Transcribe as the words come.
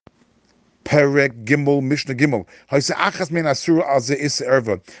Perek Gimel Mishnah Gimel.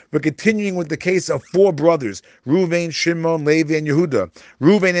 We're continuing with the case of four brothers: Reuven, Shimon, Levi, and Yehuda.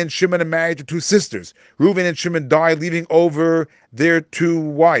 Reuven and Shimon are married to two sisters. Reuven and Shimon died, leaving over their two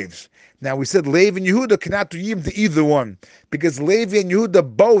wives. Now we said Levi and Yehuda cannot do yibum to either one, because Levi and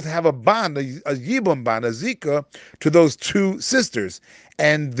Yehuda both have a bond, a yibum bond, a zika, to those two sisters,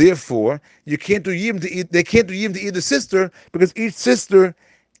 and therefore you can't do yibum to they can't do yibum to either sister, because each sister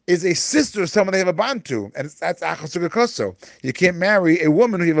is a sister of someone they have a bond to, and that's achas u'gekoso. You can't marry a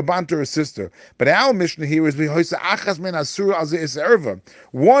woman who you have a bond to her sister. But our Mishnah here is achas men asur al erva.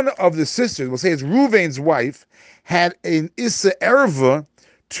 One of the sisters, we'll say it's Reuven's wife, had an issa erva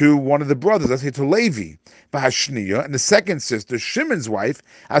to one of the brothers, let's say to Levi, Bahashniya, and the second sister, Shimon's wife,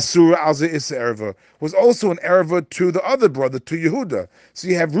 Asura Alza Issa Erva, was also an erva to the other brother, to Yehuda. So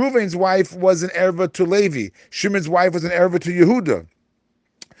you have Reuven's wife was an erva to Levi, Shimon's wife was an erva to Yehuda.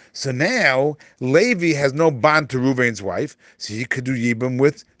 So now Levi has no bond to Reuven's wife, so he could do yibum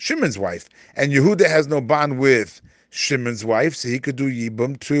with Shimon's wife, and Yehuda has no bond with Shimon's wife, so he could do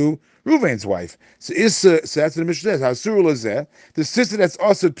yibum to Reuven's wife. So Issa, so that's what the Mishnah says. Hasur lazeh, the sister that's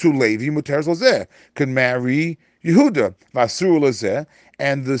also to Levi, Muteres lazeh, could marry Yehuda. Vasur lazeh,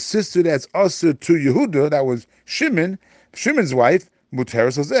 and the sister that's also to Yehuda, that was Shimon's wife,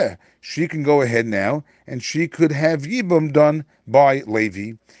 Muteres lazeh. She can go ahead now, and she could have yibum done by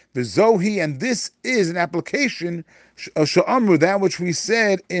Levi. The Zohi, and this is an application of Sha'amru, that which we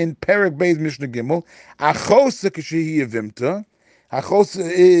said in Perek Beis Mishnah Gimel. Achosa k'shehi yevimta.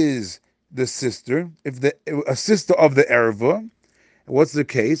 Achosa is the sister, a sister of the erva. What's the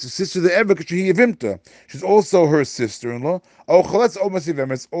case? The sister of the erva k'shehi yevimta. She's also her sister-in-law. Oh, chaletz o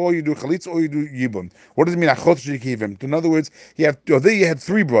masivem. It's all you do chalitz, or you do yibum. What does it mean? Achosa k'shehi yevimta. In other words, there you had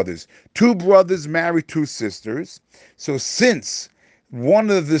three brothers. Two brothers married two sisters. So since one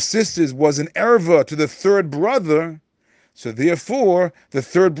of the sisters was an erva to the third brother, so therefore the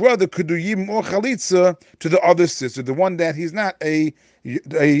third brother could do yibum or chalitza to the other sister, the one that he's not the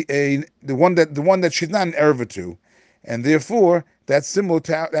one that she's not an erva to, and therefore that's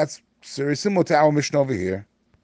very similar to our Mishnah over here.